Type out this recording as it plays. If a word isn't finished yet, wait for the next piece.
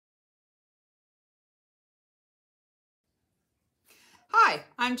Hi,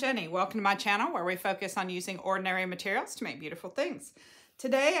 I'm Jenny. Welcome to my channel where we focus on using ordinary materials to make beautiful things.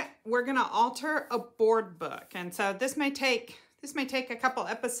 Today we're going to alter a board book, and so this may take a couple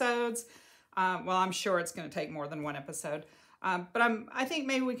episodes. Well, I'm sure it's going to take more than one episode, but I think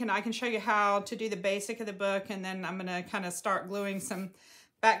maybe I can show you how to do the basic of the book, and then I'm going to kind of start gluing some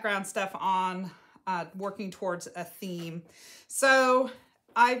background stuff on, working towards a theme. So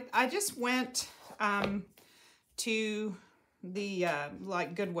I just went to the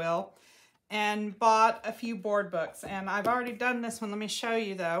like Goodwill and bought a few board books, and I've already done this one. Let me show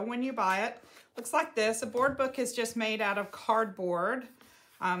you though. When you buy it, looks like this. A board book is just made out of cardboard,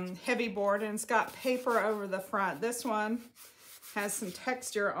 heavy board, and it's got paper over the front. This one has some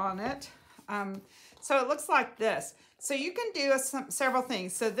texture on it, so it looks like this. So you can do several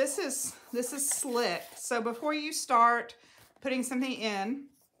things. So this is slick. So before you start putting something in,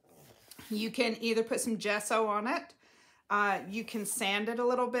 you can either put some gesso on it. You can sand it a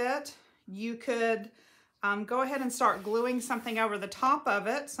little bit. You could go ahead and start gluing something over the top of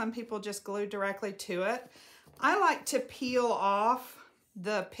it. Some people just glue directly to it. I like to peel off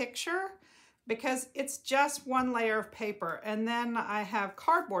the picture because it's just one layer of paper, and then I have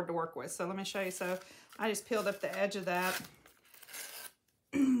cardboard to work with. So let me show you. So I just peeled up the edge of that,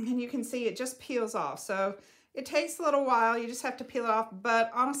 and you can see it just peels off. So it takes a little while. You just have to peel it off.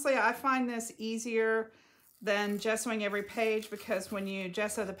 But honestly, I find this easier than gessoing every page, because when you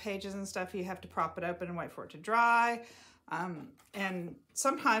gesso the pages and stuff, you have to prop it open and wait for it to dry. And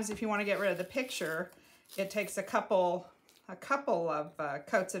sometimes if you want to get rid of the picture, it takes a couple of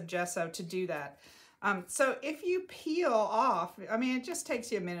coats of gesso to do that. So if you peel off, I mean, it just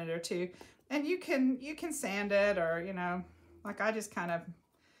takes you a minute or two, and you can sand it, or, you know, like I just kind of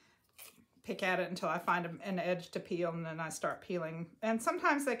pick at it until I find an edge to peel, and then I start peeling. And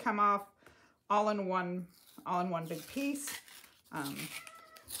sometimes they come off all in one big piece,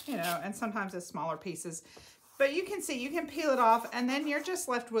 you know, and sometimes it's smaller pieces. But you can see, you can peel it off, and then you're just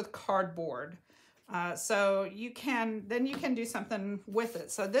left with cardboard. So you can do something with it.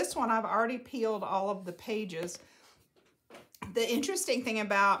 So this one, I've already peeled all of the pages. The interesting thing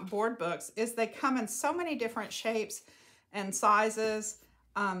about board books is they come in so many different shapes and sizes.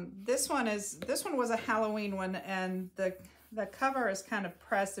 This one was a Halloween one, and the cover is kind of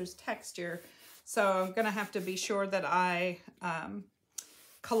pressed. There's texture. So I'm going to have to be sure that I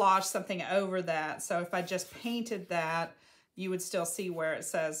collage something over that. So if I just painted that, you would still see where it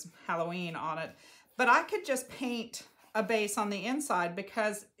says Halloween on it. But I could just paint a base on the inside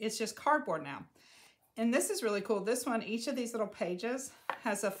because it's just cardboard now. And this is really cool. This one, each of these little pages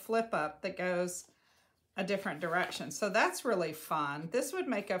has a flip up that goes a different direction. So that's really fun. This would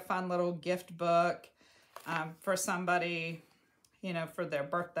make a fun little gift book for somebody, you know, for their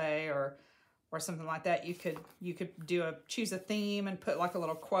birthday or something like that. You could choose a theme and put like a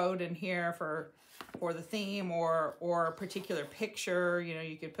little quote in here for the theme, or a particular picture. You know,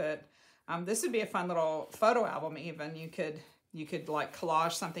 you could put, this would be a fun little photo album even. You could like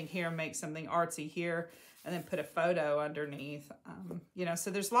collage something here, make something artsy here, and then put a photo underneath. You know, so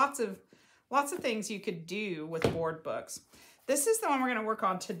there's lots of things you could do with board books. This is the one we're going to work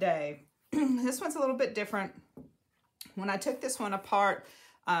on today. This one's a little bit different. When I took this one apart,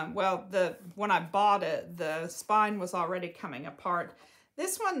 when I bought it, the spine was already coming apart.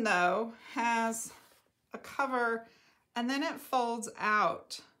 This one, though, has a cover, and then it folds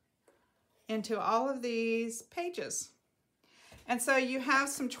out into all of these pages. And so you have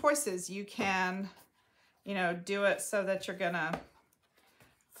some choices. You can, you know, do it so that you're gonna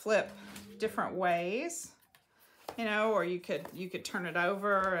flip different ways, you know, or you could turn it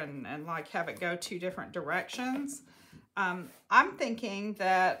over and like have it go two different directions. I'm thinking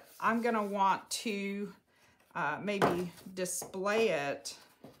that I'm gonna want to maybe display it,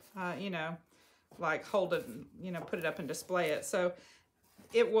 you know, like hold it, you know, put it up and display it. So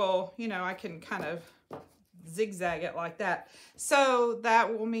it will, you know, I can kind of zigzag it like that. So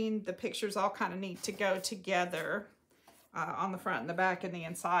that will mean the pictures all kind of need to go together on the front and the back and the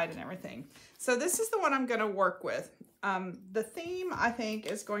inside and everything. So this is the one I'm going to work with. The theme, I think,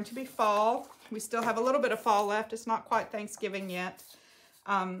 is going to be fall. We still have a little bit of fall left. It's not quite Thanksgiving yet.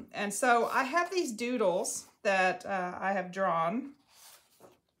 And so I have these doodles that I have drawn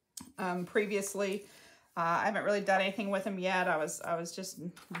previously. I haven't really done anything with them yet. I was just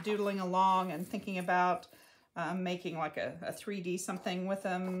doodling along and thinking about making like a 3D something with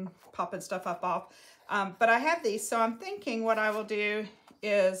them, popping stuff up off. But I have these, so I'm thinking what I will do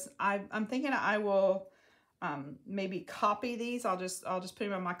is I'm thinking I will maybe copy these. I'll just put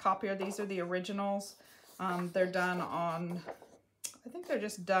them on my copier. These are the originals. They're done on, I think they're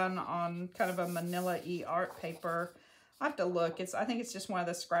just done on kind of a manila-y art paper. I have to look. I think it's just one of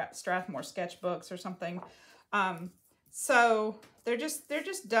the Strathmore sketchbooks or something. So they're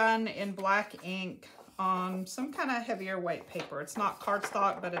just done in black ink on some kind of heavier weight paper. It's not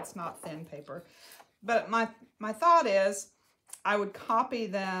cardstock, but it's not thin paper. But my thought is I would copy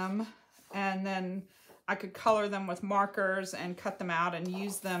them and then I could color them with markers and cut them out and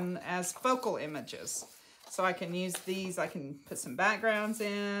use them as focal images. So I can use these, I can put some backgrounds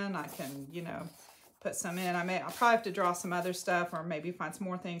in, I can, you know, put some in. I'll probably have to draw some other stuff or maybe find some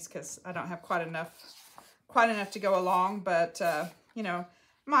more things because I don't have quite enough to go along, but you know,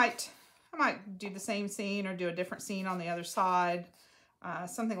 I might do the same scene or do a different scene on the other side,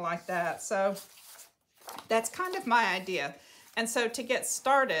 something like that. So that's kind of my idea. And so to get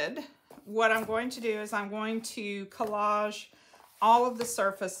started, what I'm going to do is I'm going to collage all of the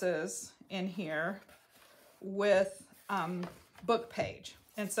surfaces in here with book page.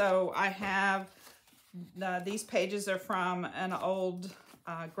 And so I have these pages are from an old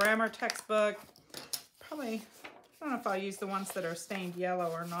grammar textbook. Probably, I don't know if I'll use the ones that are stained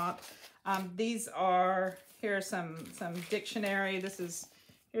yellow or not. Here's some dictionary.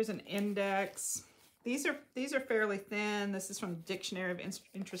 Here's an index. These are fairly thin. This is from Dictionary of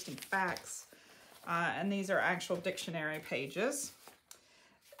Interesting Facts. And these are actual dictionary pages.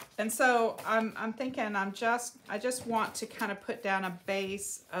 And so I'm thinking I just want to kind of put down a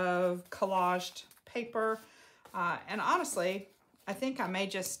base of collaged paper. And honestly, I think I may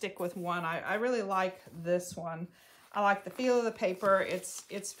just stick with one. I really like this one. I like the feel of the paper.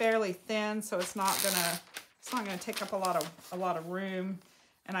 It's fairly thin, so it's not gonna take up a lot of room,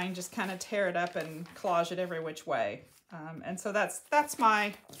 and I can just kind of tear it up and collage it every which way. And so that's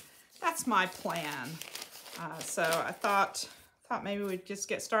my plan. So I thought maybe we'd just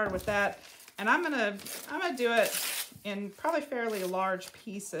get started with that. And I'm gonna do it in probably fairly large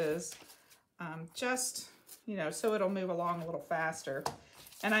pieces, just, you know, so it'll move along a little faster.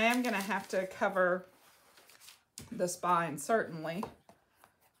 And I am gonna have to cover the spine, certainly.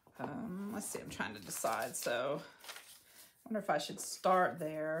 Let's see, I'm trying to decide. So I wonder if I should start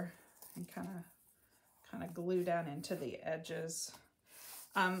there and kind of glue down into the edges.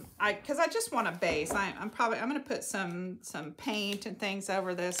 Because I just want a base. I'm going to put some paint and things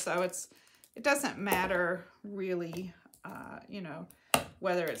over this, so it doesn't matter really, you know,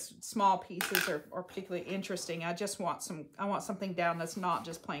 whether it's small pieces or particularly interesting. I want something down that's not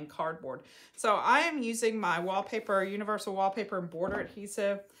just plain cardboard. So I am using my wallpaper, universal wallpaper and border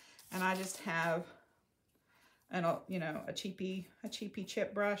adhesive, and I just have you know, a cheapy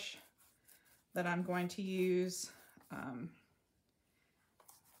chip brush that I'm going to use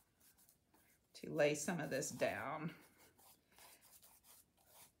to lay some of this down.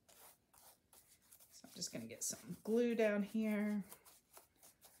 So I'm just going to get some glue down here.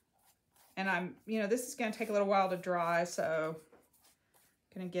 And you know, this is going to take a little while to dry, so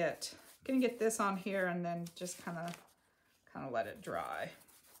I'm going to get this on here and then just kind of let it dry.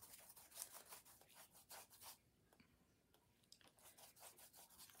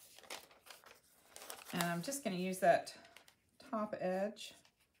 And I'm just going to use that top edge.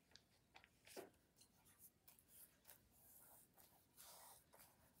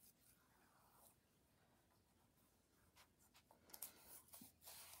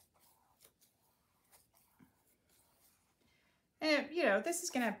 And, you know, this is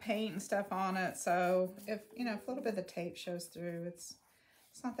going to have paint and stuff on it, so if, you know, if a little bit of the tape shows through, it's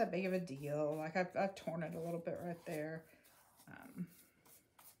not that big of a deal. Like, I've torn it a little bit right there.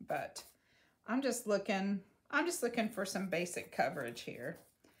 But I'm just looking for some basic coverage here,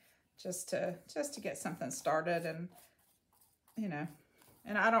 just to get something started. And, you know,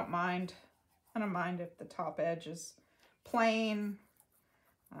 and I don't mind if the top edge is plain.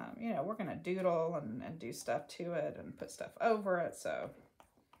 You know, we're going to doodle and do stuff to it and put stuff over it, so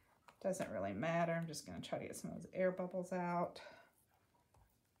it doesn't really matter. I'm just going to try to get some of those air bubbles out.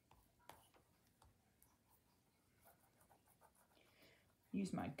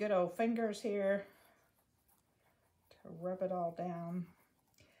 Use my good old fingers here to rub it all down.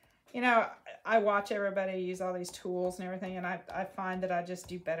 You know, I watch everybody use all these tools and everything, and I find that I just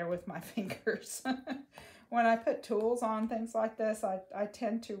do better with my fingers. When I put tools on things like this, I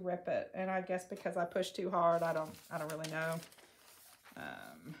tend to rip it, and I guess because I push too hard, I don't really know.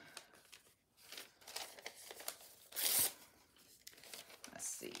 Let's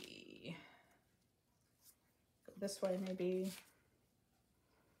see. Go this way maybe.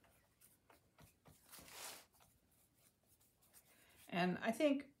 And I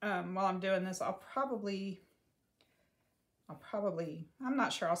think while I'm doing this, I'll probably, I'm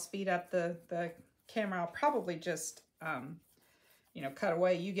not sure I'll speed up the camera. I'll probably just, you know, cut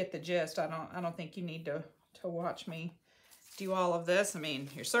away. You get the gist. I don't think you need to watch me do all of this. I mean,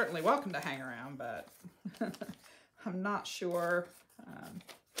 you're certainly welcome to hang around, but I'm not sure.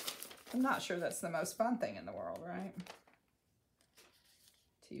 I'm not sure that's the most fun thing in the world, right?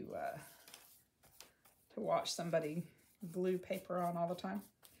 To watch somebody glue paper on all the time.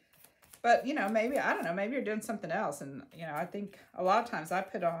 But, you know, maybe, I don't know, maybe you're doing something else. And, you know, I think a lot of times I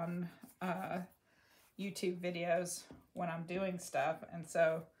put on YouTube videos when I'm doing stuff. And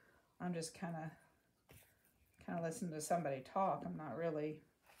so I'm just kind of listening to somebody talk. I'm not really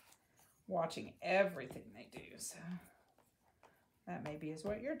watching everything they do. So that maybe is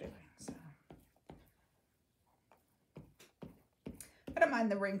what you're doing. So I don't mind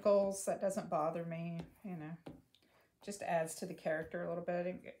the wrinkles. That doesn't bother me, you know. Just adds to the character a little bit. I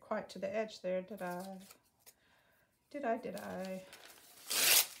didn't get quite to the edge there, did I? Did I?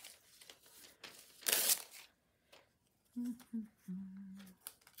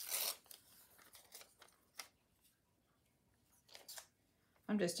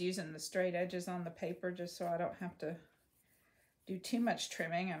 I'm just using the straight edges on the paper just so I don't have to do too much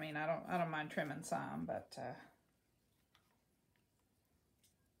trimming. I mean, I don't mind trimming some, but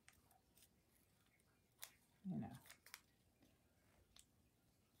you know.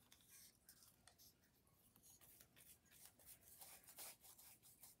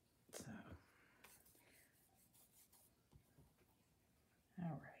 So, all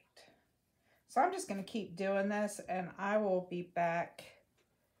right. So I'm just going to keep doing this, and I will be back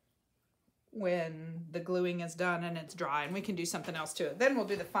when the gluing is done and it's dry, and we can do something else to it. Then we'll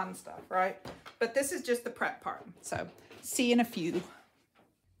do the fun stuff, right? But this is just the prep part. So see you in a few.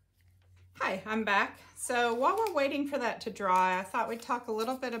 Hi, I'm back. So while we're waiting for that to dry, I thought we'd talk a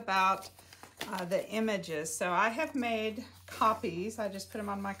little bit about the images. So I have made copies. I just put them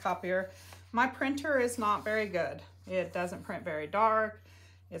on my copier. My printer is not very good. It doesn't print very dark.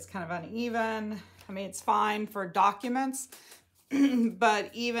 It's kind of uneven. I mean, it's fine for documents, but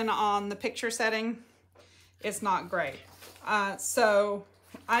even on the picture setting, it's not great. So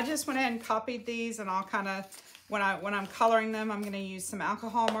I just went ahead and copied these, and I'll kind of, when I'm coloring them, I'm going to use some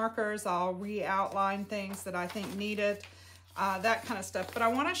alcohol markers. I'll re-outline things that I think needed, that kind of stuff. But I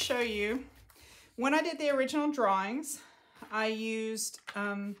want to show you, when I did the original drawings, I used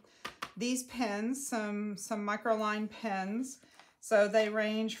these pens, some microline pens. So they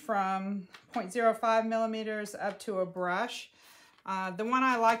range from 0.05 millimeters up to a brush. The one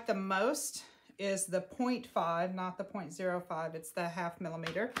I like the most is the 0.5, not the 0.05, it's the 0.5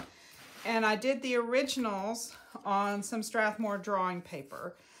 millimeter. And I did the originals on some Strathmore drawing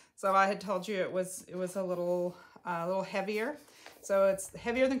paper. So I had told you it was a little heavier. So it's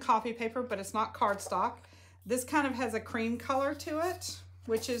heavier than coffee paper, but it's not cardstock. This kind of has a cream color to it,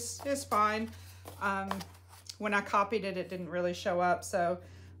 which is fine. When I copied it, it didn't really show up, so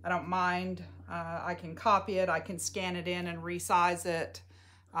I don't mind. I can copy it, I can scan it in and resize it,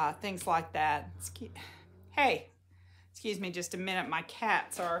 things like that. Hey, excuse me just a minute, my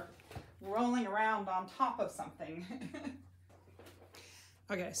cats are rolling around on top of something.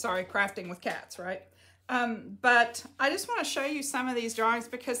 Okay, sorry, crafting with cats, right? But I just want to show you some of these drawings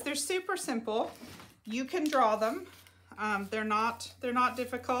because they're super simple. You can draw them. They're not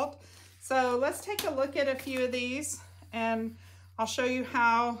difficult. So let's take a look at a few of these, and I'll show you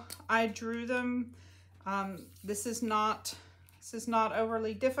how I drew them. This is not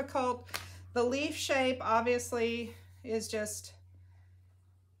overly difficult. The leaf shape obviously is just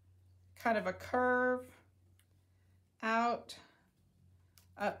kind of a curve out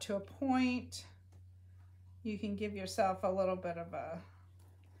up to a point. You can give yourself a little bit of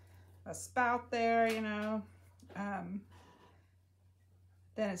a spout there, you know.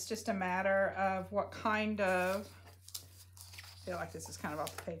 Then it's just a matter of what kind of, I feel like this is kind of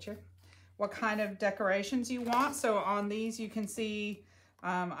off the page here, what kind of decorations you want. So on these you can see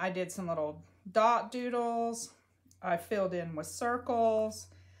I did some little dot doodles. I filled in with circles.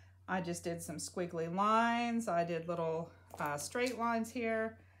 I just did some squiggly lines. I did little straight lines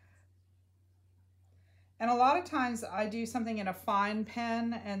here. And a lot of times I do something in a fine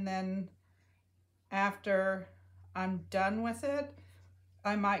pen, and then after I'm done with it,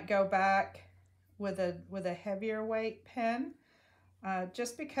 I might go back with a heavier weight pen,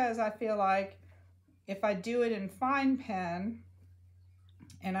 just because I feel like if I do it in fine pen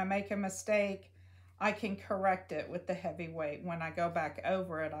and I make a mistake, I can correct it with the heavy weight. When I go back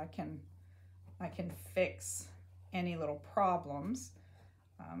over it, I can fix any little problems.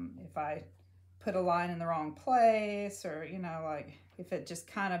 If I put a line in the wrong place, or, you know, like if it just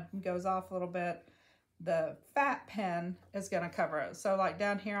kind of goes off a little bit, the fat pen is going to cover it. So like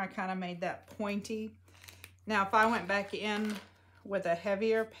down here, I kind of made that pointy. Now, if I went back in with a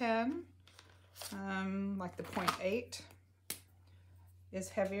heavier pen, like the 0.8, is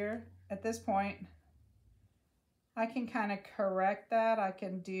heavier. At this point, I can kind of correct that. I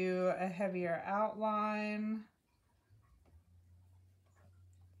can do a heavier outline.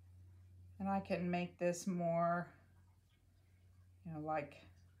 And I can make this more, you know, like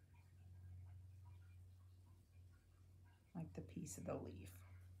the piece of the leaf,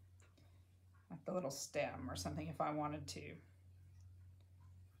 like the little stem or something if I wanted to,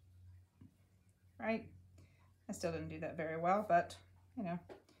 right? I still didn't do that very well, but, you know,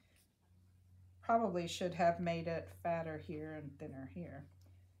 probably should have made it fatter here and thinner here.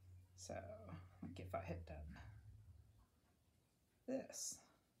 So, like if I had done this.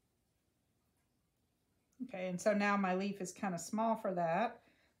 Okay, and so now my leaf is kind of small for that.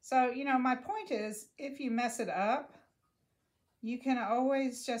 So, you know, my point is, if you mess it up, you can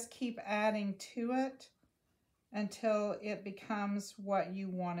always just keep adding to it until it becomes what you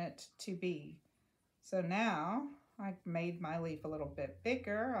want it to be. So now I've made my leaf a little bit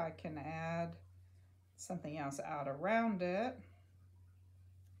bigger. I can add something else out around it.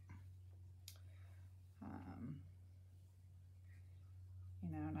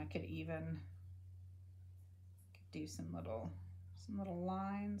 You know, and I could even do some little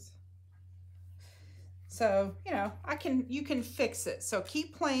lines. So, you know, you can fix it. So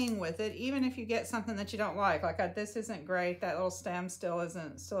keep playing with it, even if you get something that you don't like. Like this isn't great. That little stem still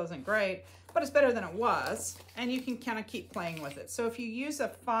isn't great, but it's better than it was. And you can kind of keep playing with it. So if you use a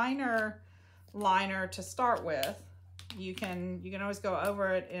finer liner to start with, you can always go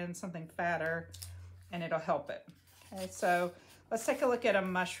over it in something fatter and it'll help it. Okay, so let's take a look at a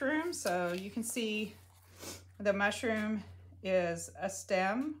mushroom. So you can see the mushroom is a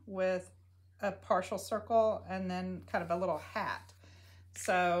stem with a partial circle and then kind of a little hat.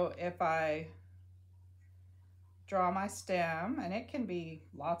 So if I draw my stem, and it can be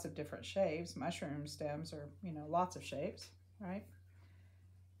lots of different shapes, mushroom stems are, you know, lots of shapes, right?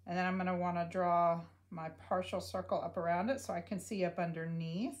 And then I'm going to want to draw my partial circle up around it so I can see up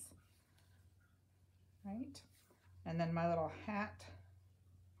underneath, right? And then my little hat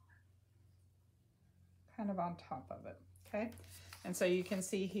kind of on top of it, okay? And so you can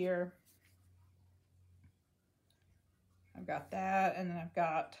see here, I've got that, and then I've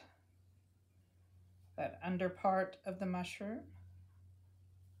got that under part of the mushroom.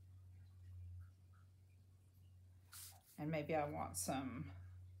 And maybe I want some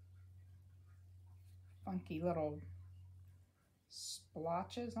funky little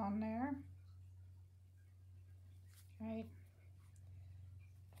splotches on there, right?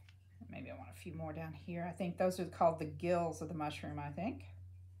 Maybe I want a few more down here. I think those are called the gills of the mushroom, I think.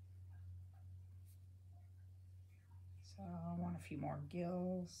 So I want a few more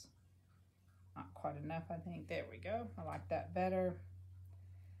gills. Not quite enough, I think. There we go. I like that better.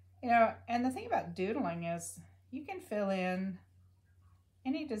 You know, and the thing about doodling is you can fill in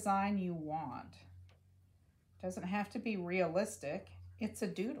any design you want. It doesn't have to be realistic. It's a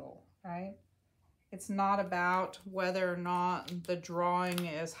doodle, right? It's not about whether or not the drawing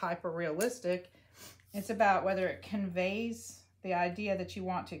is hyper-realistic. It's about whether it conveys the idea that you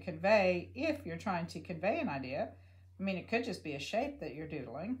want to convey, if you're trying to convey an idea. I mean, it could just be a shape that you're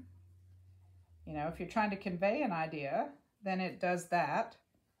doodling. You know, if you're trying to convey an idea, then it does that.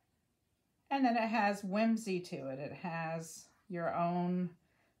 And then it has whimsy to it. It has your own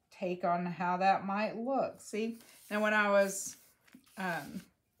take on how that might look. See? Now, when I was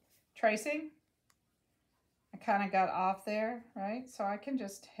tracing, I kind of got off there, right? So I can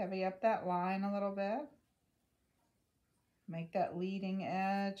just heavy up that line a little bit. Make that leading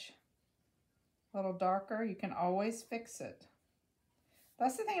edge a little darker. You can always fix it.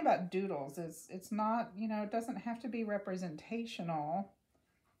 That's the thing about doodles, is it's not, you know, it doesn't have to be representational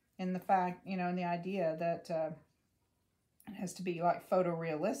in the fact, you know, in the idea that it has to be like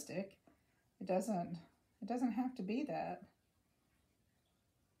photorealistic. It doesn't have to be that.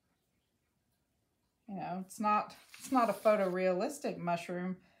 You know, it's not a photorealistic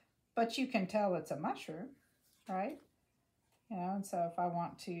mushroom, but you can tell it's a mushroom, right? You know, and so if I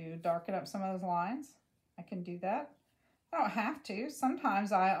want to darken up some of those lines, I can do that. I don't have to.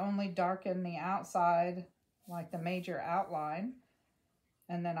 Sometimes I only darken the outside, like the major outline,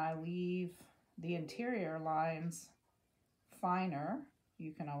 and then I leave the interior lines finer.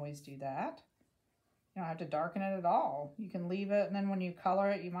 You can always do that. You don't have to darken it at all. You can leave it, and then when you color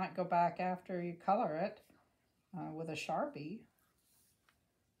it, you might go back after you color it with a Sharpie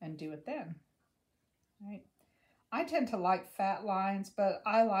and do it then, right? I tend to like fat lines, but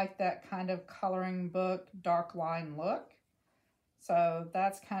I like that kind of coloring book dark line look. So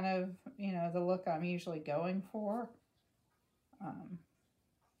that's kind of, you know, the look I'm usually going for.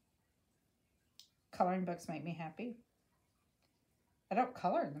 Coloring books make me happy. I don't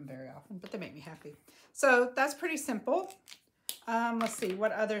color them very often, but they make me happy. So that's pretty simple. Let's see,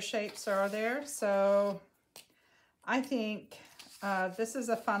 what other shapes are there? So I think this is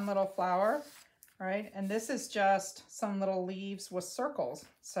a fun little flower, right? And this is just some little leaves with circles.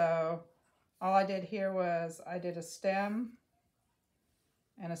 So all I did here was I did a stem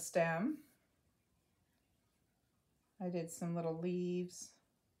and a stem. I did some little leaves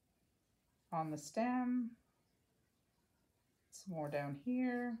on the stem. Some more down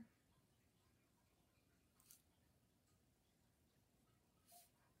here.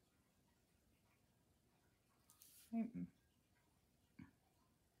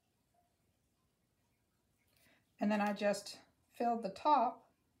 And then I just filled the top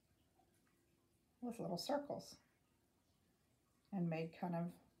with little circles and made kind of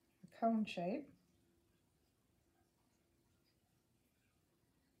a cone shape.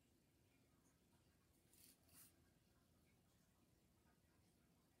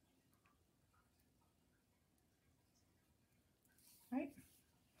 Right?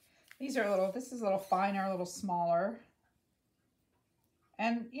 These are a little, this is a little finer, a little smaller.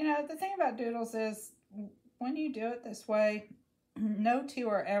 And you know, the thing about doodles is when you do it this way, no two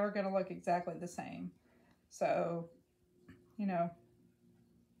are ever going to look exactly the same. So, you know,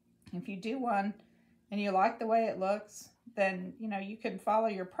 if you do one and you like the way it looks, then, you know, you can follow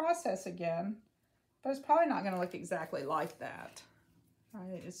your process again, but it's probably not going to look exactly like that.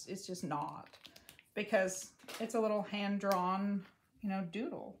 Right? It's just not, because it's a little hand-drawn, you know,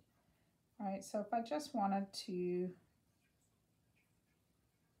 doodle. Right? So if I just wanted to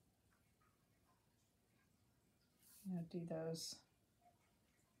do those.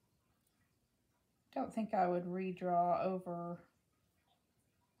 Don't think I would redraw over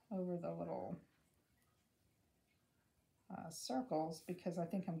the little circles, because I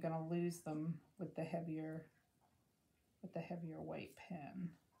think I'm going to lose them with the heavier weight pen.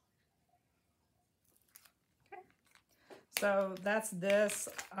 Okay, so that's this.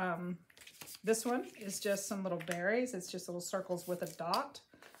 This one is just some little berries. It's just little circles with a dot.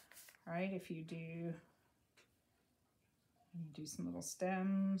 All right, if you do some little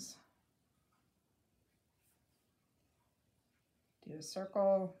stems, do a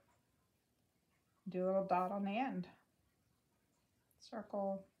circle, do a little dot on the end.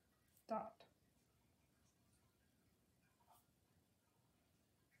 Circle, dot.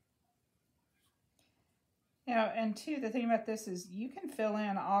 You know, and too, the thing about this is you can fill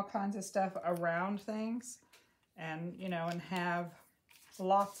in all kinds of stuff around things, and, you know, and have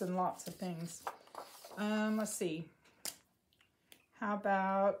lots and lots of things. Let's see. How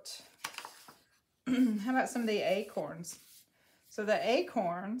about some of the acorns? So the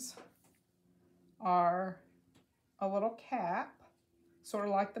acorns are a little cap, sort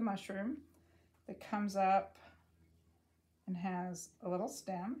of like the mushroom, that comes up and has a little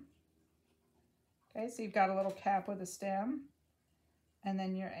stem. Okay, so you've got a little cap with a stem, and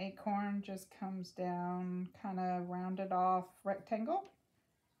then your acorn just comes down, kind of rounded off rectangle.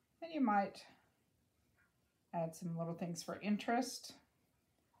 And you might add some little things for interest,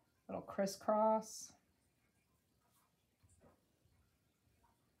 little crisscross.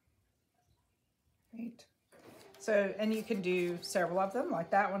 Great. So, and you can do several of them, like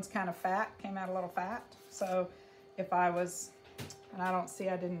that one's kind of fat, came out a little fat. So if I was, and I don't see,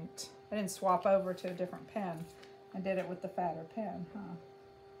 I didn't swap over to a different pen. I did it with the fatter pen, huh?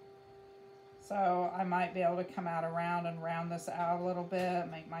 So I might be able to come out around and round this out a little bit,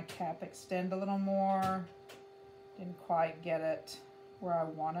 make my cap extend a little more. Didn't quite get it where I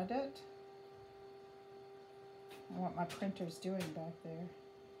wanted it. I don't know what my printer's doing back there.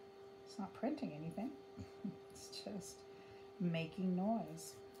 It's not printing anything. It's just making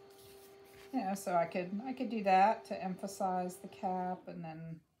noise. Yeah, so I could do that to emphasize the cap, and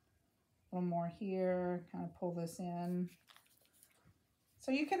then a little more here, kind of pull this in.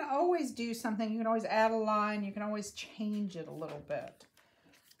 So you can always do something. You can always add a line. You can always change it a little bit.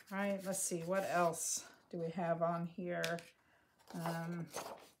 All right, let's see. What else do we have on here?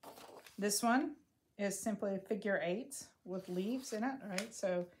 This one is simply figure 8 with leaves in it, right?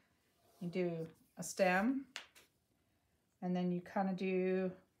 So you do a stem, and then you kind of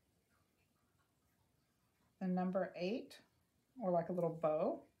do the number 8, or like a little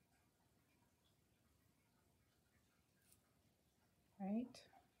bow. Right?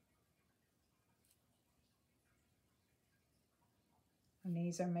 And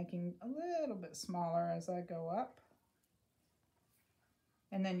these are making a little bit smaller as I go up.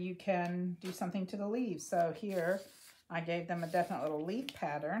 And then you can do something to the leaves. So here, I gave them a definite little leaf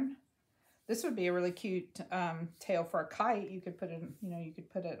pattern. This would be a really cute tail for a kite. You could put it, you know, you could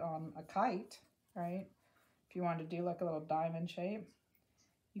put it on a kite, right? If you wanted to do like a little diamond shape.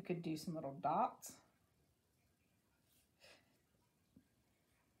 You could do some little dots.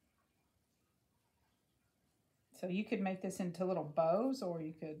 So you could make this into little bows, or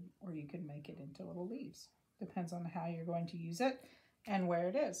you could make it into little leaves. Depends on how you're going to use it and where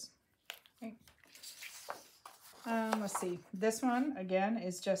it is. Okay. Let's see. This one again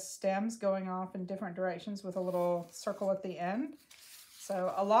is just stems going off in different directions with a little circle at the end.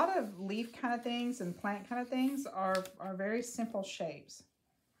 So a lot of leaf kind of things and plant kind of things are very simple shapes.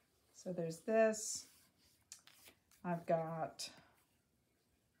 So there's this. I've got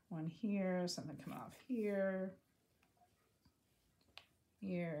one here, something coming off here.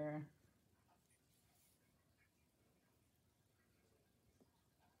 Here.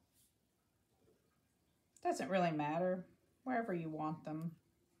 Doesn't really matter, wherever you want them.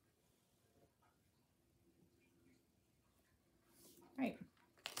 Right.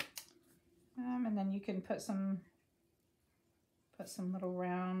 And then you can put some little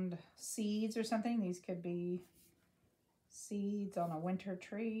round seeds or something. These could be seeds on a winter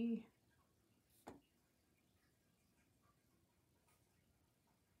tree.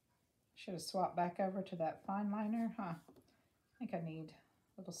 Should have swapped back over to that fine liner, huh? I think I need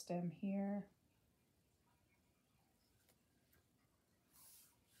a little stem here.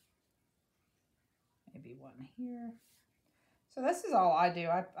 Maybe one here. So this is all I do.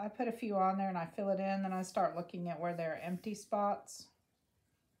 I put a few on there and I fill it in, then I start looking at where there are empty spots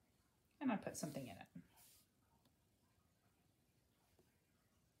and I put something in it.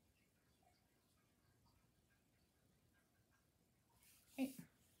 Okay.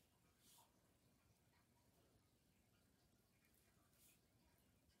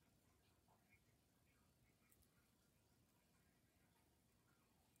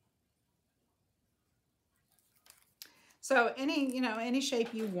 So any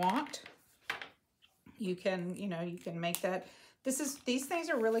shape you want, you can make that. These things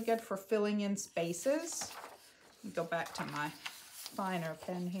are really good for filling in spaces. Go back to my finer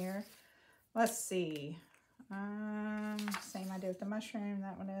pen here. Let's see. Same idea with the mushroom.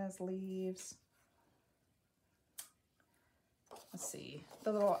 That one is leaves. Let's see.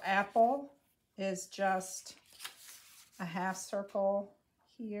 The little apple is just a half circle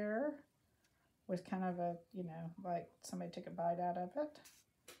here with kind of a, like somebody took a bite out of it.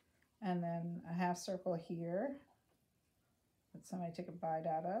 And then a half circle here that somebody took a bite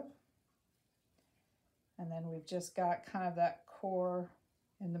out of. And then we've just got kind of that core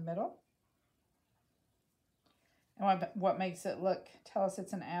in the middle. And what makes it tell us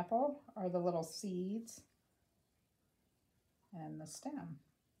it's an apple are the little seeds and the stem,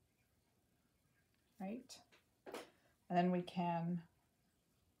 right? And then we can,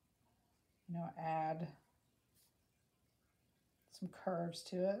 add some curves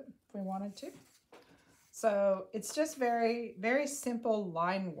to it if we wanted to. So it's just very, very simple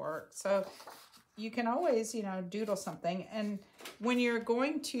line work. So you can always, doodle something. And when you're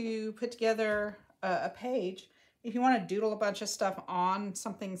going to put together a page, if you want to doodle a bunch of stuff on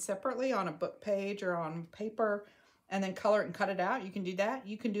something separately, on a book page or on paper, and then color it and cut it out, you can do that.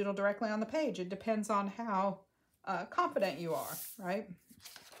 You can doodle directly on the page. It depends on how confident you are, right?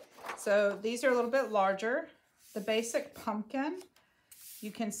 So these are a little bit larger. The basic pumpkin,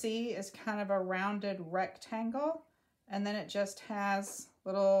 you can see, is kind of a rounded rectangle, and then it just has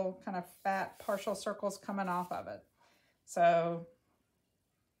little kind of fat partial circles coming off of it. So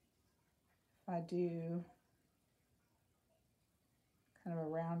if I do kind of a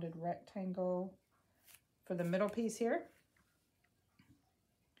rounded rectangle for the middle piece here,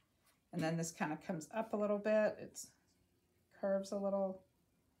 and then this kind of comes up a little bit, it curves a little,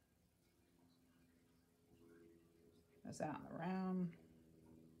 goes out and around,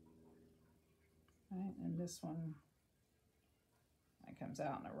 right? And this one, that comes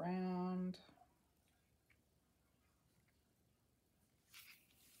out and around.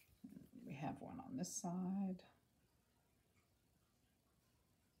 We have one on this side.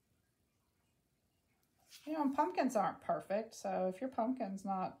 And pumpkins aren't perfect, so if your pumpkin's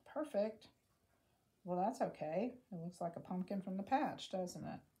not perfect, well, that's okay. It looks like a pumpkin from the patch, doesn't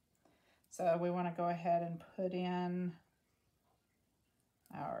it? So we want to go ahead and put in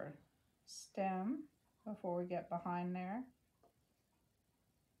our stem before we get behind there.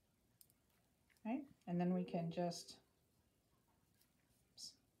 Right? And then we can just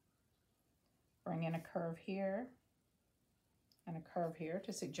bring in a curve here and a curve here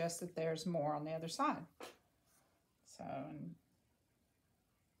to suggest that there's more on the other side. So,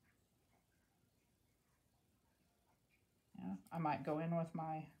 I might go in with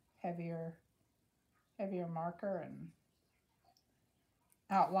my heavier marker and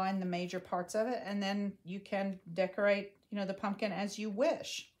outline the major parts of it, and then you can decorate you know, the pumpkin as you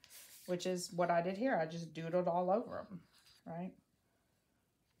wish, which is what I did here. I just doodled all over them, right?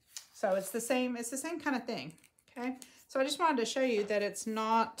 So it's the same kind of thing, okay? So I just wanted to show you that it's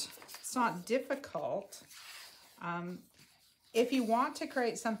not difficult. If you want to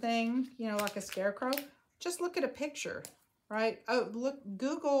create something, you know, like a scarecrow, just look at a picture, right? Oh, look,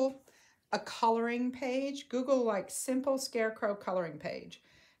 Google a coloring page. Google like simple scarecrow coloring page.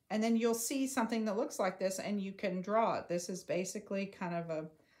 And then you'll see something that looks like this and you can draw it. This is basically kind of a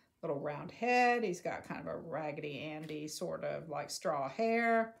little round head. He's got kind of a Raggedy Andy sort of like straw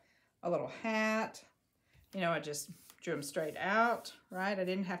hair, a little hat. You know, I just drew him straight out, right? I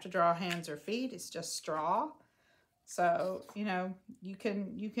didn't have to draw hands or feet. It's just straw. So, you know, you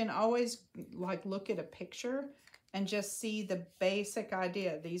can always like look at a picture and just see the basic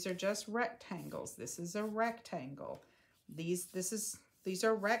idea. These are just rectangles. This is a rectangle. These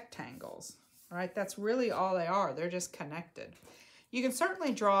are rectangles, right? That's really all they are. They're just connected. You can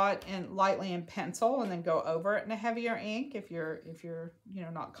certainly draw it lightly in pencil and then go over it in a heavier ink if you're you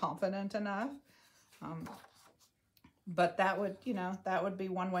know, not confident enough. But that would be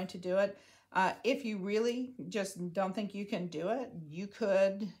one way to do it. If you really just don't think you can do it, you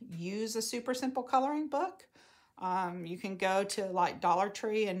could use a super simple coloring book. You can go to like Dollar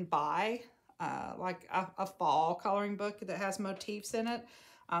Tree and buy like a fall coloring book that has motifs in it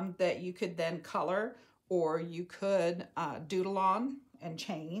that you could then color, or you could doodle on and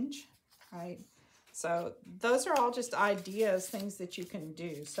change, right? So those are all just ideas, things that you can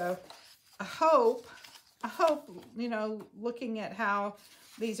do. So I hope, you know, looking at how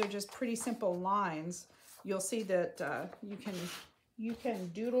these are just pretty simple lines, you'll see that you can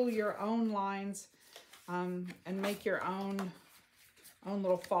doodle your own lines and make your own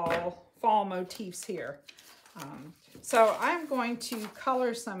little fall motifs here. So I'm going to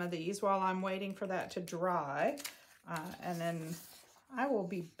color some of these while I'm waiting for that to dry, and then I will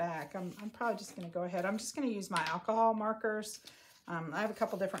be back. I'm probably just going to go ahead. I'm just going to use my alcohol markers. I have a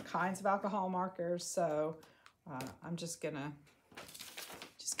couple different kinds of alcohol markers, so I'm just gonna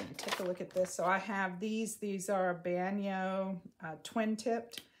take a look at this. So I have these. These are Banyo twin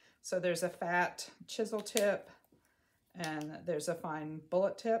tipped. So there's a fat chisel tip and there's a fine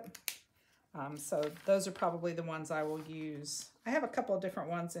bullet tip. So those are probably the ones I will use. I have a couple of different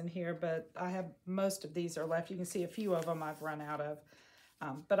ones in here, but I have most of these are left. You can see a few of them I've run out of,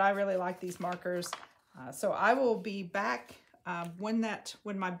 but I really like these markers. So I will be back when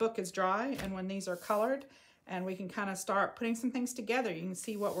my book is dry and when these are colored, and we can kind of start putting some things together. You can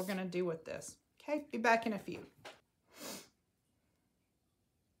see what we're going to do with this. Okay, be back in a few.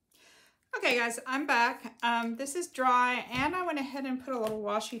 Okay guys, I'm back. This is dry, and I went ahead and put a little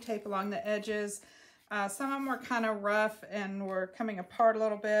washi tape along the edges. Some of them were kind of rough and were coming apart a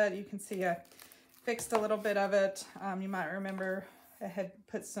little bit. You can see I fixed a little bit of it. You might remember I had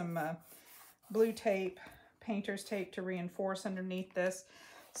put some blue tape, painter's tape, to reinforce underneath this.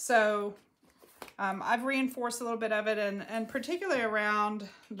 So I've reinforced a little bit of it, and particularly around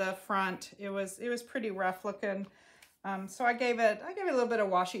the front, it was pretty rough looking. So I gave it a little bit of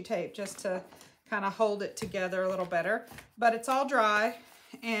washi tape just to kind of hold it together a little better. But it's all dry,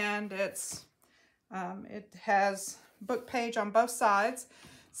 and it has book page on both sides.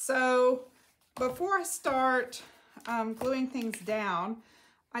 So before I start gluing things down,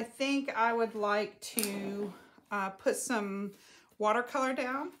 I think I would like to put some watercolor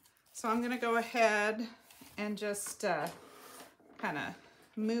down. So I'm going to go ahead and just kind of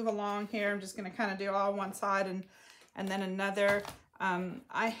move along here. I'm just going to kind of do all one side and then another.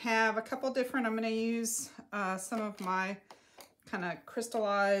 I have a couple different, I'm going to use some of my kind of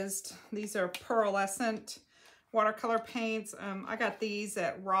crystallized, these are pearlescent watercolor paints. I got these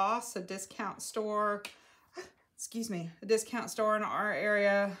at Ross, a discount store. Excuse me, a discount store in our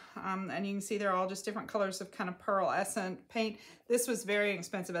area, and you can see they're all just different colors of kind of pearlescent paint. This was very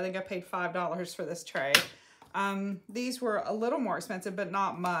expensive. I think I paid $5 for this tray. These were a little more expensive, but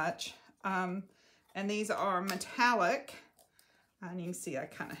not much. And these are metallic, and you can see I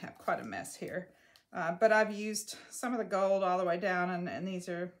kind of have quite a mess here. But I've used some of the gold all the way down, and these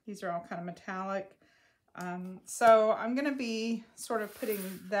are all kind of metallic. So I'm going to be sort of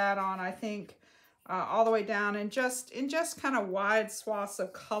putting that on, I think, all the way down, and just kind of wide swaths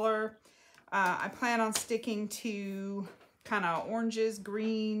of color. I plan on sticking to kind of oranges,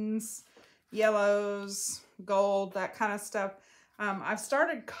 greens, yellows, gold, that kind of stuff. I've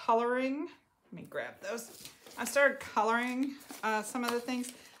started coloring. Let me grab those. I started coloring some of the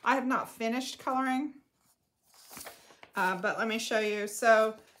things. I have not finished coloring, but let me show you.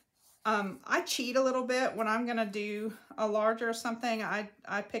 So I cheat a little bit when I'm gonna do a larger or something.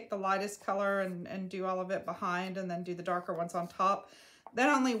 I pick the lightest color and do all of it behind and then do the darker ones on top. That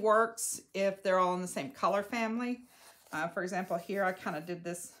only works if they're all in the same color family. For example, here I kind of did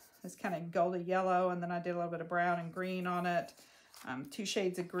this kind of golden yellow, and then I did a little bit of brown and green on it. 2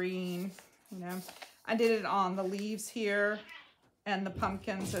 shades of green, you know. I did it on the leaves here and the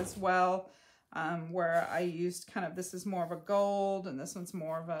pumpkins as well, where I used kind of, this is more of a gold and this one's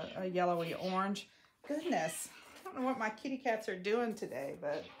more of a yellowy orange. Goodness, I don't know what my kitty cats are doing today,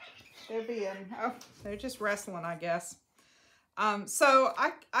 but they're being, oh, they're just wrestling, I guess. So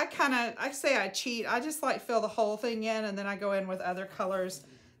I say I cheat. I just like fill the whole thing in, and then I go in with other colors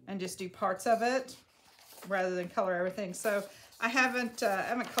and just do parts of it rather than color everything. So I haven't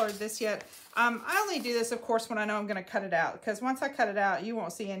colored this yet. I only do this, of course, when I know I'm going to cut it out, because once I cut it out, you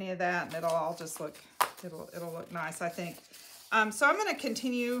won't see any of that, and it'll all just look, it'll look nice, I think. So I'm going to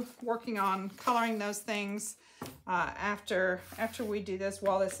continue working on coloring those things after we do this,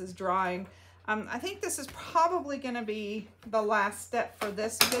 while this is drying. I think this is probably going to be the last step for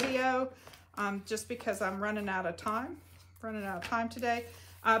this video, just because I'm running out of time today.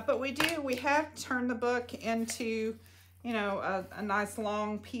 But we have turned the book into, you know, a nice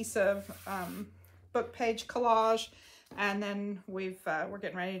long piece of book page collage, and then we're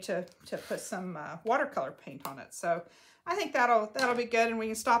getting ready to put some watercolor paint on it. So I think that'll be good, and we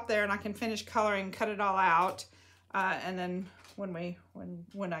can stop there and I can finish coloring, cut it all out, and then when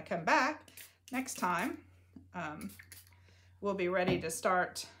I come back next time, we'll be ready to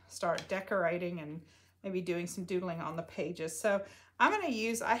start decorating and maybe doing some doodling on the pages. So I'm going to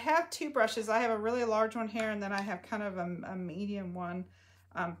use, I have 2 brushes. I have a really large one here, and then I have kind of a medium one.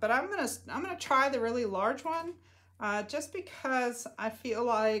 But I'm going to try the really large one, just because I feel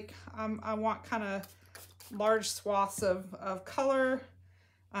like I want kind of large swaths of color.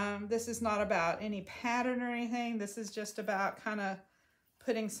 This is not about any pattern or anything. This is just about kind of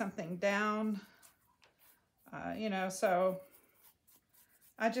putting something down, you know. So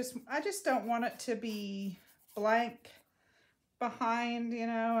I just don't want it to be blank behind, you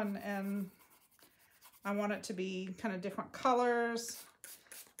know, and I want it to be kind of different colors,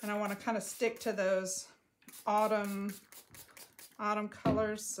 and I want to kind of stick to those autumn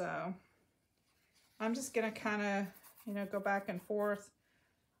colors. So I'm just gonna kind of, you know, go back and forth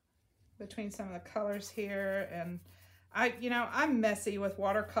between some of the colors here. And I'm messy with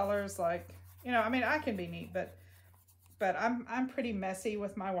watercolors, like, you know, I mean, I can be neat, but I'm pretty messy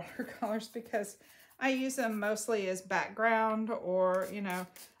with my watercolors because I use them mostly as background, or, you know,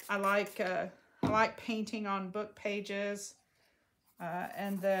 I like painting on book pages,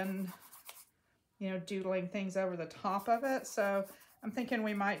 and then, you know, doodling things over the top of it. So I'm thinking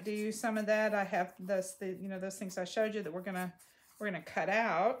we might do some of that. I have those things I showed you that we're gonna cut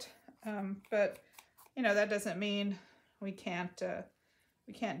out, but, you know, that doesn't mean we can't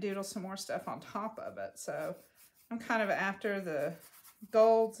doodle some more stuff on top of it. So I'm kind of after the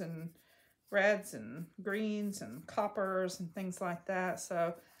golds and reds and greens and coppers and things like that.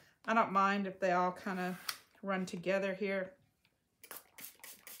 So I don't mind if they all kind of run together here.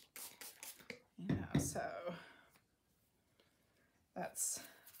 You know, so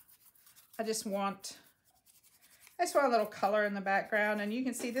I just want a little color in the background. And you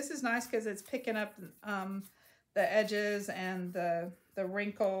can see this is nice because it's picking up the edges and the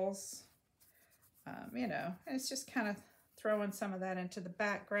wrinkles, you know, and it's just kind of throwing some of that into the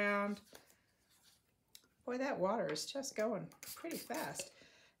background. Boy, that water is just going pretty fast.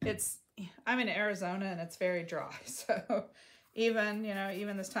 I'm in Arizona and it's very dry. So even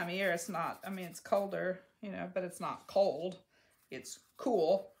this time of year, it's not, I mean, it's colder, you know, but it's not cold. It's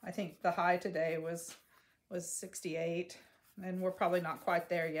cool. I think the high today was 68, and we're probably not quite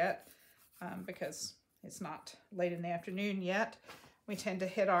there yet, because it's not late in the afternoon yet. We tend to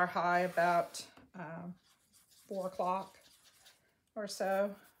hit our high about 4 o'clock or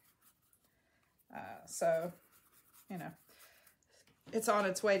so. So, you know, it's on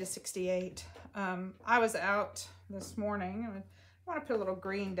its way to 68. I was out this morning, and I want to put a little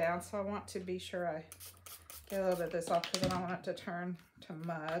green down, so I want to be sure I get a little bit of this off, because I don't want it to turn to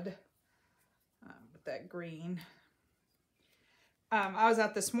mud with that green. I was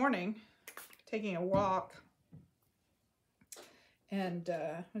out this morning taking a walk, and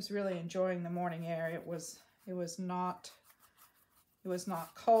was really enjoying the morning air. It was not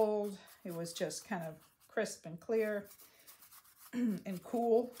cold. It was just kind of crisp and clear and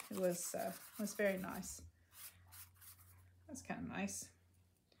cool. It was very nice. That's kind of nice.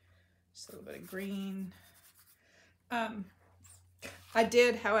 Just a little bit of green. I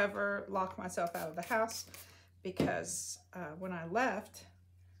did, however, lock myself out of the house, because when I left,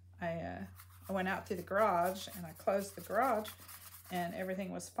 I went out through the garage and I closed the garage and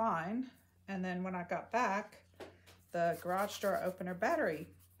everything was fine. And then when I got back, the garage door opener battery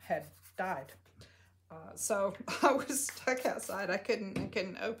had died. So I was stuck outside. I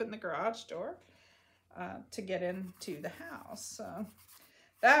couldn't open the garage door to get into the house. So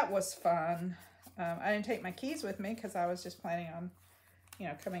that was fun. I didn't take my keys with me because I was just planning on, you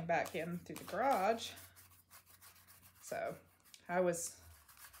know, coming back in through the garage. So I was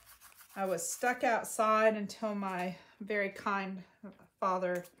stuck outside until my very kind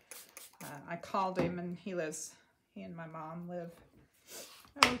father, I called him, and he and my mom live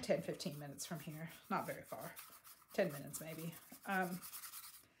 10-15 minutes from here, not very far, 10 minutes maybe.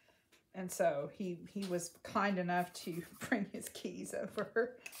 And so he was kind enough to bring his keys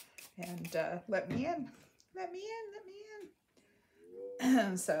over and let me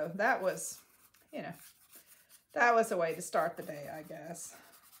in. So that was, you know, that was a way to start the day, I guess.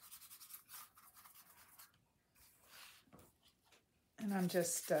 And I'm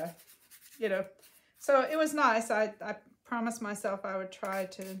just, you know, so it was nice. I promised myself I would try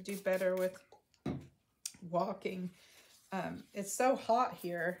to do better with walking. It's so hot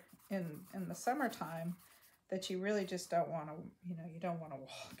here in the summertime that you really just don't want to, you know, you don't want to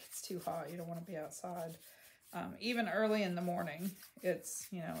walk. It's too hot. You don't want to be outside. Even early in the morning, it's,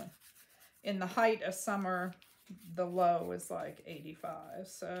 you know, in the height of summer, the low is like 85.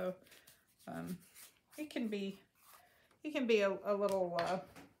 So it can be a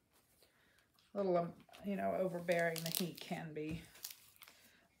little, you know, overbearing. The heat can be.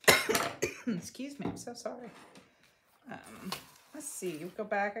 Excuse me, I'm so sorry. Let's see, we'll go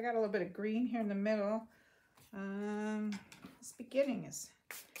back. I got a little bit of green here in the middle. This beginning is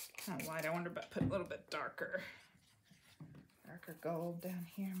kind of light. I wonder about put a little bit darker gold down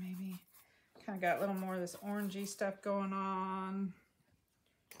here maybe. Kind of got a little more of this orangey stuff going on.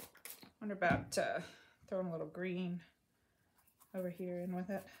 Wonder about throwing a little green over here in with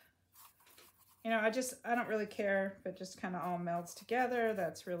it. You know, I don't really care if it just kind of all melds together.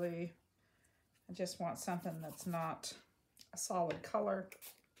 That's really, I just want something that's not a solid color.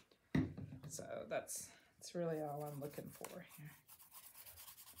 So that's really all I'm looking for here.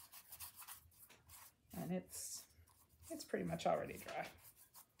 And it's pretty much already dry.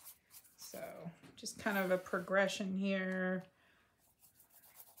 So just kind of a progression here.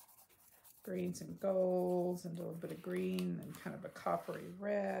 Greens and golds, and a little bit of green, and kind of a coppery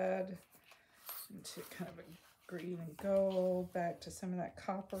red, into kind of a green and gold, back to some of that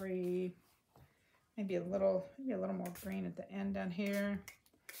coppery, maybe a little more green at the end down here.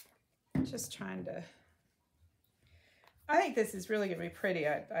 Just trying to, I think this is really gonna be pretty,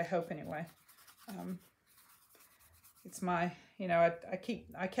 I hope anyway. It's my, you know,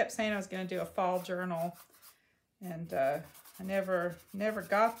 I kept saying I was gonna do a fall journal, and I never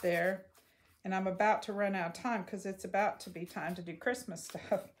got there. And I'm about to run out of time because it's about to be time to do Christmas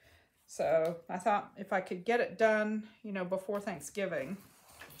stuff. So I thought if I could get it done, you know, before Thanksgiving,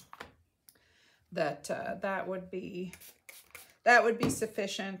 that that would be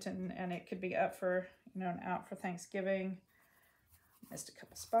sufficient, and it could be up for, you know, and out for Thanksgiving. Missed a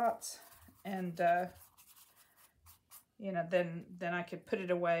couple spots, and you know, then I could put it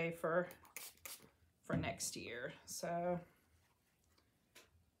away for next year. So.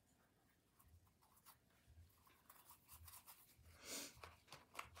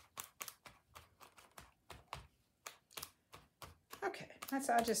 Okay,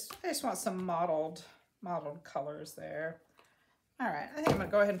 I just want some mottled colors there. All right, I think I'm gonna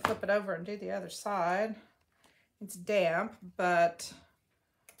go ahead and flip it over and do the other side. It's damp, but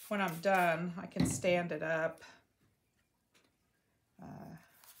when I'm done, I can stand it up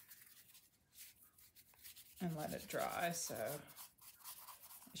and let it dry. So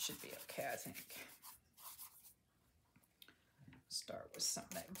it should be okay, I think. Start with some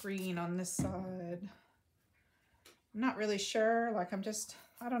of that green on this side. I'm not really sure, like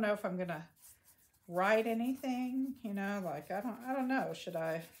I don't know if I'm gonna write anything, you know, like I don't know. Should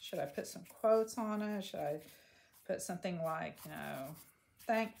I put some quotes on it? Should I put something like, you know,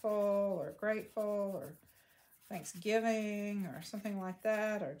 thankful or grateful or Thanksgiving or something like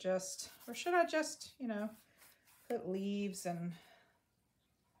that, or should I just, you know, put leaves and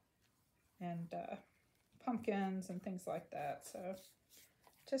pumpkins and things like that. So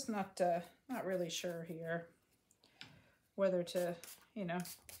just not really sure here whether to, you know,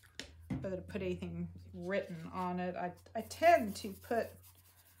 whether to put anything written on it. I tend to put,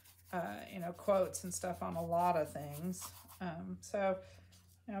 you know, quotes and stuff on a lot of things. So,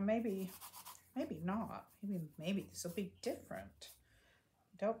 you know, maybe not. Maybe this will be different.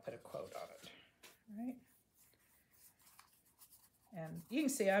 Don't put a quote on it, right? And you can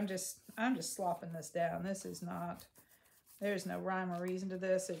see I'm just slopping this down. This is not, there's no rhyme or reason to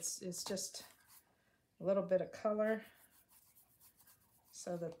this. It's just a little bit of color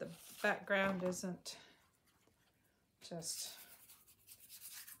so that the background isn't just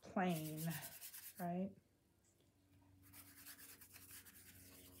plain, right?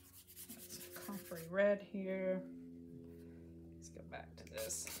 Some coppery red here. Let's go back to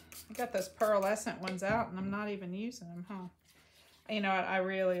this. I got those pearlescent ones out and I'm not even using them, huh? You know what? I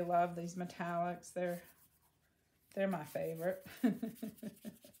really love these metallics. They're my favorite.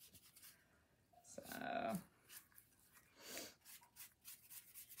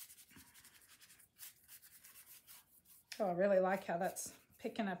 So I really like how that's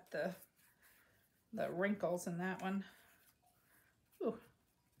picking up the wrinkles in that one. Ooh.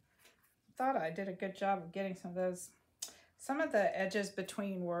 Thought I did a good job of getting some of those. Some of the edges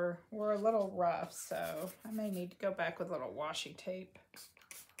between were a little rough, so I may need to go back with a little washi tape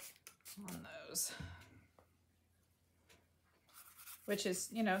on those. Which is,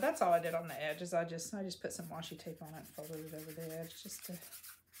 you know, that's all I did on the edges. I just put some washi tape on it and folded it over the edge just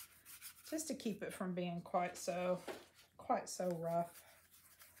to keep it from being quite so rough.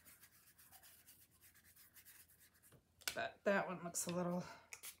 But that one looks a little,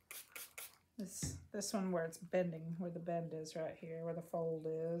 this one where it's bending, where the bend is right here, where the fold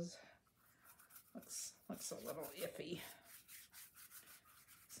is, looks a little iffy.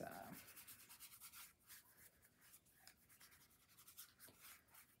 So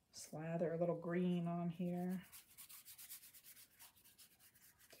slather a little green on here.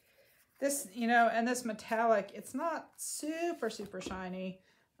 This, you know, and this metallic, it's not super shiny,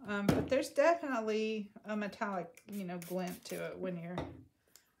 but there's definitely a metallic, you know, glint to it when you're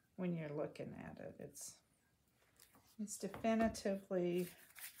looking at it. It's definitively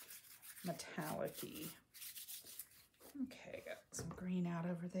metallic-y. Okay, got some green out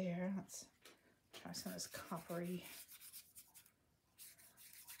over there. Let's try some of this coppery.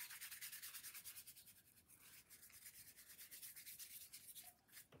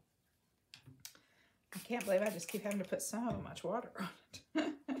 I can't believe I just keep having to put so much water on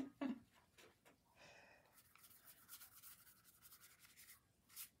it.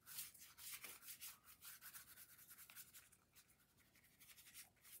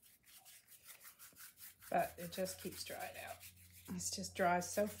 But it just keeps drying out. It just dries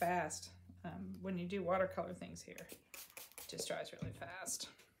so fast. When you do watercolor things here, it just dries really fast.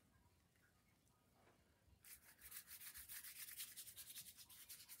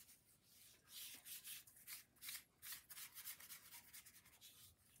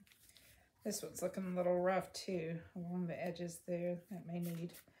 This one's looking a little rough too, along the edges there. That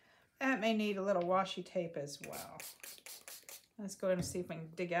may need a little washi tape as well. Let's go ahead and see if we can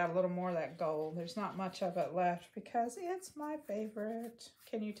dig out a little more of that gold. There's not much of it left because it's my favorite.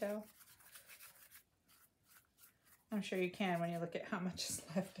 Can you tell? I'm sure you can when you look at how much is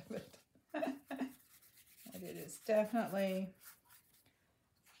left of it. But it is definitely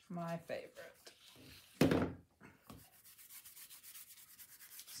my favorite.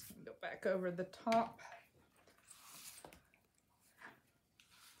 Go back over the top.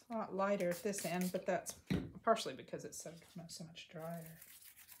 It's a lot lighter at this end, but that's partially because it's so much drier.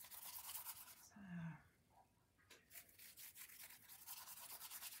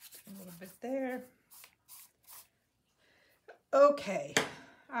 So, a little bit there. Okay,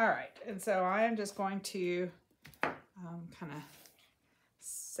 all right, and so I am just going to kind of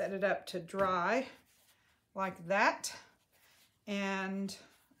set it up to dry like that, and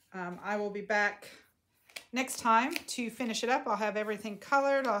I will be back next time to finish it up. I'll have everything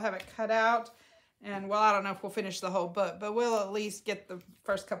colored, I'll have it cut out, and well, I don't know if we'll finish the whole book, but we'll at least get the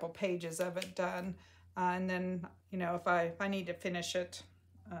first couple pages of it done, and then, you know, if I need to finish it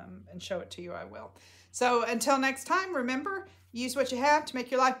and show it to you, I will. So until next time, remember, use what you have to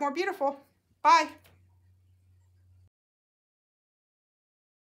make your life more beautiful. Bye.